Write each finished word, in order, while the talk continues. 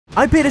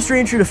I paid a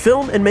stranger to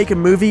film and make a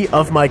movie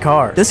of my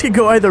car. This could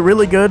go either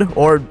really good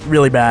or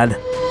really bad.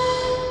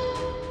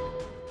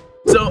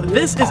 So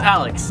this is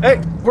Alex.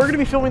 Hey, we're gonna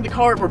be filming the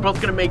car. We're both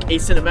gonna make a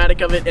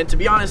cinematic of it. And to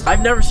be honest, I've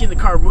never seen the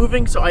car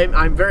moving, so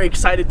I'm very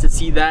excited to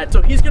see that.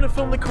 So he's gonna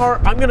film the car,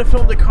 I'm gonna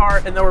film the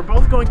car, and then we're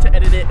both going to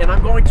edit it, and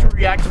I'm going to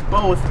react to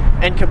both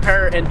and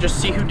compare and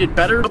just see who did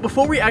better. But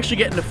before we actually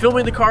get into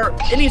filming the car,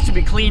 it needs to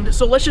be cleaned.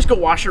 So let's just go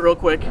wash it real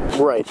quick.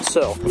 Right,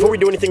 so before we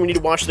do anything, we need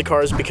to wash the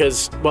cars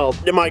because, well,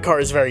 my car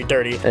is very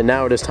dirty. And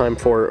now it is time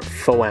for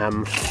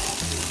foam.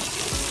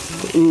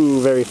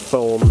 Ooh, very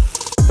foam.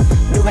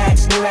 New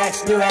X, new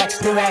X, new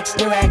X, new X,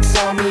 new X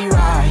on me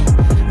right.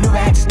 New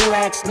X, new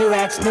X, new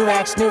X, new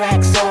X, new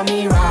X on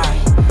me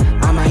right.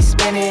 I might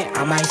spin it,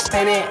 I might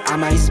spin it, I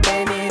might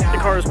spin it. The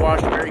car is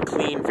washed, very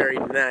clean, very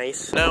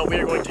nice. Now we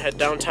are going to head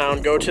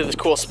downtown, go to this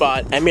cool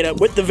spot, and meet up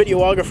with the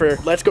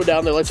videographer. Let's go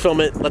down there, let's film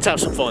it, let's have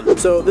some fun.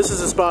 So this is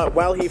a spot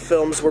while he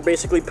films. We're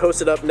basically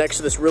posted up next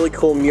to this really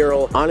cool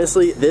mural.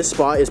 Honestly, this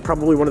spot is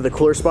probably one of the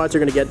cooler spots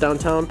you're gonna get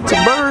downtown. It's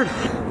a bird!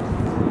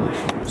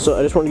 So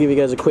I just want to give you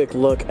guys a quick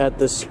look at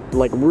this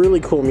like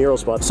really cool mural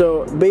spot.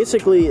 So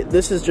basically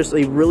this is just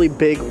a really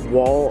big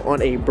wall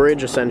on a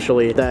bridge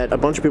essentially that a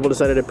bunch of people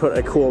decided to put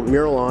a cool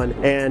mural on,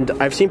 and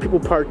I've seen people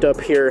parked up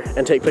here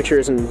and take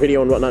pictures and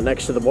video and whatnot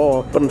next to the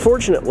wall, but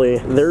unfortunately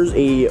there's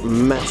a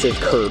massive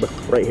curb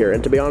right here,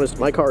 and to be honest,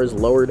 my car is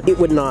lowered. It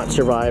would not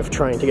survive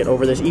trying to get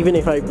over this. Even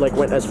if I like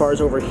went as far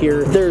as over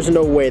here, there's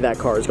no way that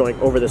car is going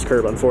over this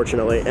curb,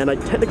 unfortunately, and I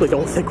technically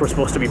don't think we're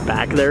supposed to be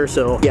back there,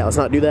 so yeah, let's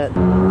not do that.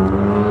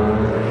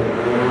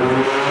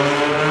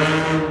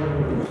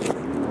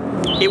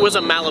 It was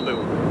a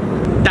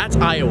Malibu. That's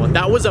Iowa.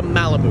 That was a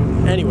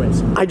Malibu.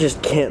 Anyways, I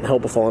just can't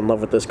help but fall in love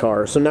with this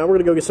car. So now we're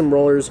gonna go get some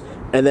rollers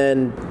and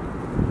then,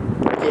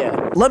 yeah.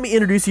 Let me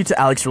introduce you to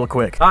Alex real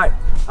quick. Hi,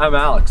 I'm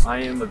Alex. I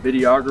am a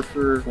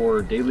videographer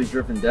for Daily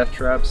Driven Death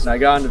Traps. And I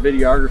got into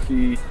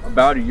videography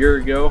about a year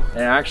ago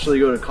and actually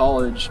go to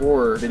college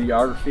for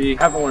videography.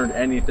 Haven't learned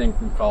anything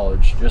from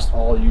college, just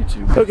all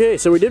YouTube. Okay,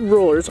 so we did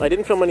rollers. I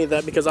didn't film any of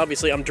that because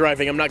obviously I'm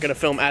driving. I'm not gonna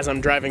film as I'm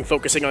driving,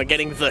 focusing on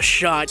getting the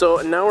shot. So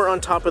now we're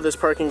on top of this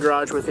parking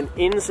garage with an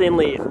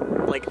insanely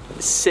like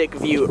sick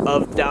view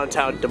of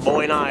downtown Des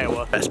Moines,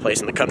 Iowa. Best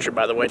place in the country,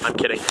 by the way. I'm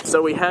kidding.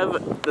 So we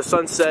have the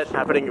sunset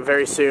happening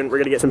very soon. We're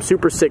gonna get some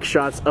super sick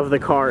shots of the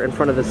car in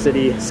front of the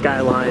city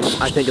skyline.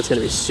 I think it's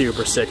gonna be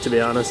super sick, to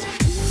be honest.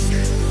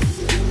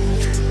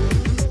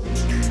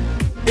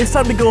 It's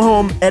time to go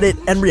home, edit,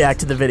 and react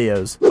to the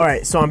videos.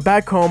 Alright, so I'm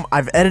back home.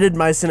 I've edited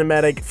my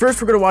cinematic.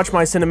 First, we're gonna watch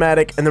my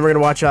cinematic, and then we're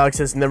gonna watch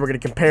Alex's, and then we're gonna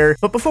compare.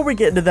 But before we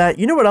get into that,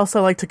 you know what else I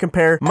like to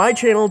compare? My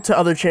channel to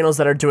other channels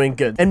that are doing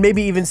good, and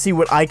maybe even see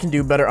what I can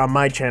do better on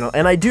my channel.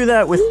 And I do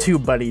that with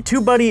TubeBuddy.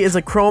 TubeBuddy is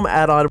a Chrome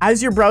add-on.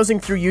 As you're browsing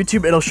through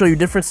YouTube, it'll show you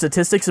different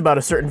statistics about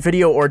a certain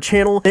video or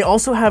channel. They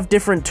also have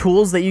different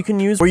tools that you can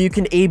use where you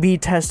can A/B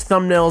test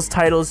thumbnails,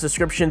 titles,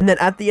 description, and then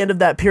at the end of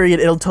that period,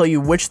 it'll tell you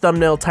which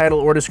thumbnail, title,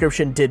 or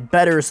description did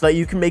better, so that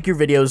you can make your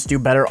videos do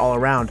better all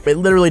around. It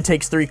literally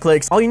takes 3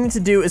 clicks. All you need to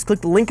do is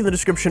click the link in the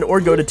description or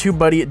go to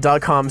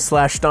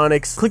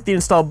tubebuddy.com/stonix, click the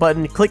install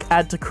button, click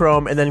add to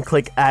Chrome, and then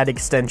click add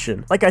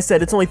extension. Like I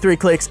said, it's only 3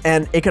 clicks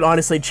and it can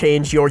honestly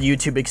change your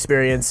YouTube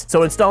experience.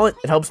 So install it,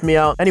 it helps me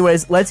out.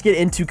 Anyways, let's get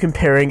into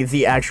comparing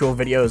the actual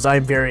videos.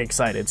 I'm very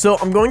excited. So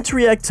I'm going to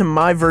react to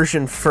my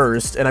version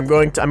first, and I'm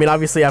going to, I mean,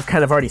 obviously I've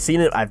kind of already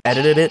seen it, I've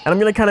edited it, and I'm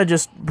gonna kind of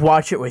just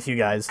watch it with you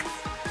guys.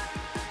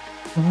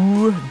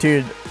 Ooh,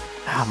 dude.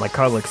 Ah, my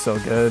car looks so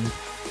good.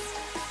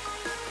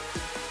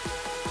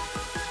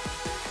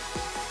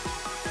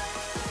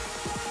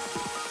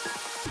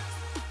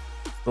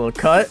 Little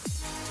cut.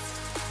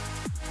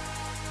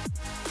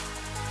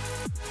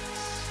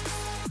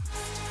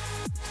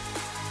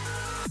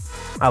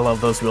 I love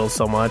those wheels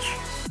so much.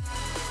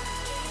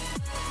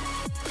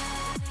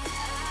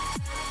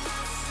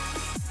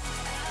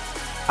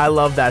 I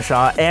love that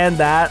shot and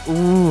that.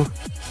 Ooh.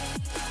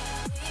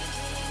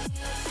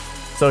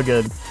 So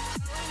good.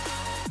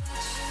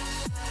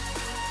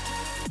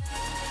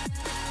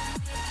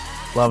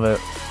 Love it.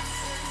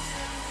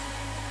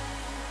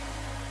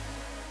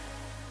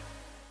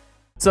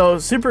 So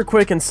super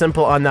quick and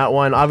simple on that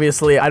one.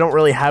 Obviously, I don't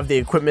really have the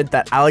equipment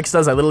that Alex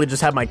does. I literally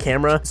just have my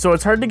camera. So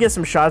it's hard to get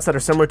some shots that are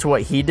similar to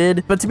what he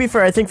did. But to be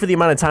fair, I think for the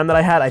amount of time that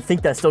I had, I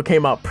think that still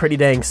came out pretty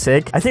dang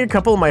sick. I think a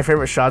couple of my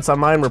favorite shots on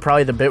mine were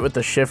probably the bit with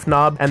the shift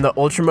knob and the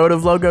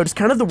Ultramotive logo. Just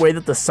kind of the way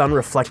that the sun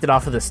reflected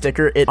off of the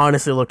sticker. It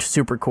honestly looked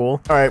super cool.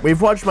 All right,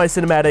 we've watched my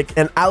cinematic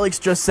and Alex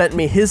just sent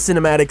me his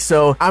cinematic.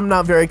 So I'm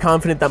not very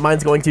confident that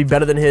mine's going to be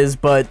better than his,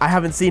 but I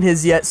haven't seen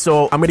his yet.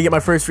 So I'm going to get my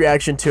first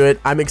reaction to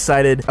it. I'm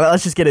excited.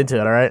 Let's just get into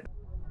it. All right.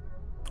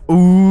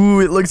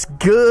 Ooh, it looks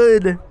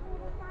good.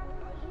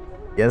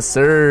 Yes,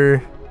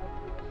 sir.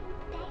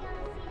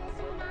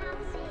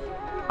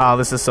 Oh,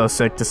 this is so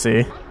sick to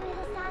see.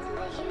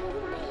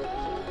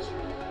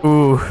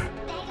 Ooh.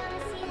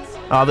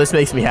 Oh, this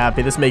makes me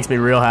happy. This makes me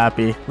real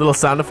happy. Little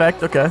sound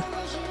effect. Okay.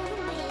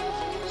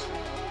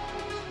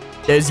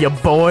 There's your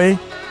boy.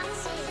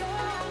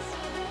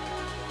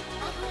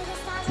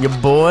 Your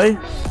boy.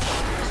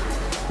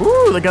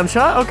 Ooh, the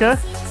gunshot, okay.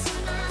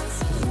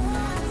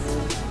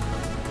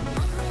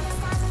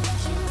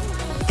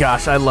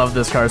 Gosh, I love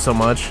this car so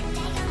much.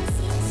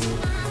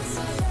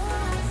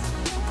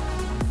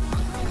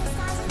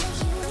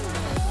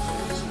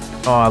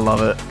 Oh, I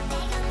love it.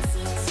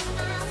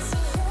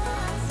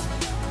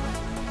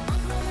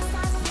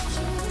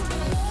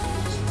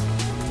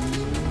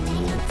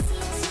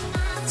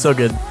 So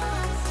good.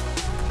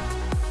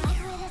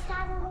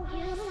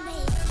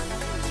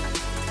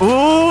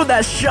 Ooh,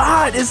 that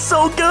shot is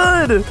so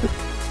good.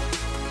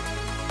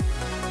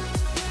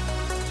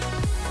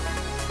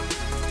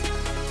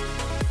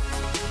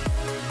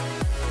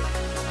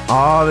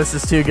 Oh, this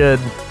is too good.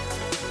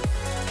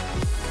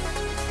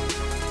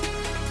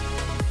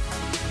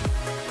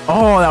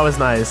 Oh, that was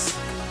nice.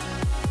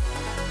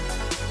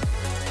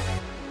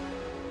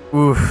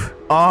 Oof.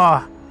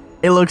 Oh,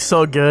 it looks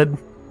so good.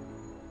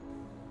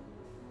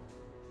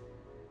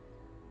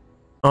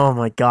 Oh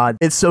my god,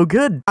 it's so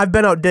good. I've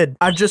been outdid.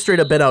 I've just straight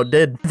up been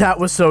outdid. That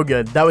was so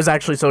good. That was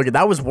actually so good.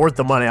 That was worth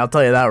the money, I'll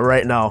tell you that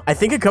right now. I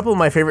think a couple of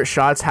my favorite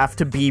shots have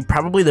to be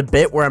probably the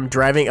bit where I'm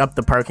driving up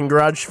the parking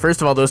garage.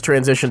 First of all, those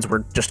transitions were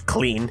just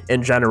clean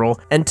in general.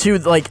 And two,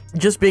 like,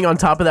 just being on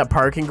top of that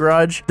parking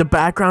garage, the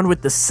background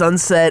with the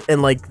sunset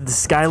and like the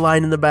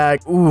skyline in the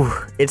back. Ooh,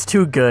 it's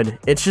too good.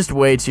 It's just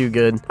way too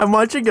good. I'm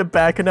watching it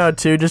back now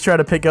too, just trying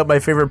to pick up my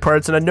favorite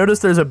parts. And I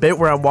noticed there's a bit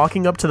where I'm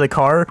walking up to the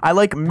car. I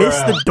like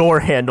missed the door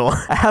handle.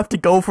 I have to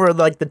go for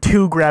like the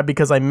 2 grab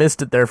because I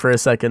missed it there for a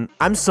second.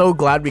 I'm so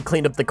glad we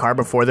cleaned up the car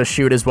before the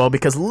shoot as well,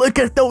 because look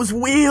at those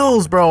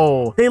wheels,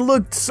 bro. They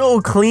looked so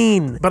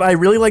clean. But I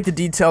really like the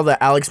detail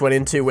that Alex went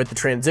into with the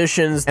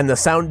transitions and the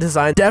sound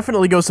design.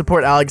 Definitely go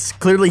support Alex.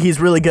 Clearly, he's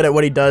really good at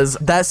what he does.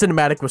 That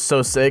cinematic was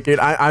so sick, dude.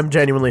 I'm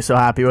genuinely so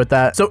happy with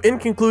that. So in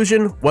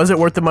conclusion, was it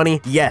worth the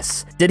money?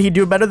 Yes. Did he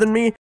do better than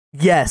me?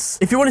 Yes.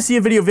 If you want to see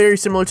a video very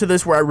similar to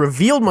this where I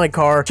revealed my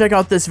car, check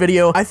out this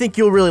video. I think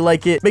you'll really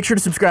like it. Make sure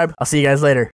to subscribe. I'll see you guys later.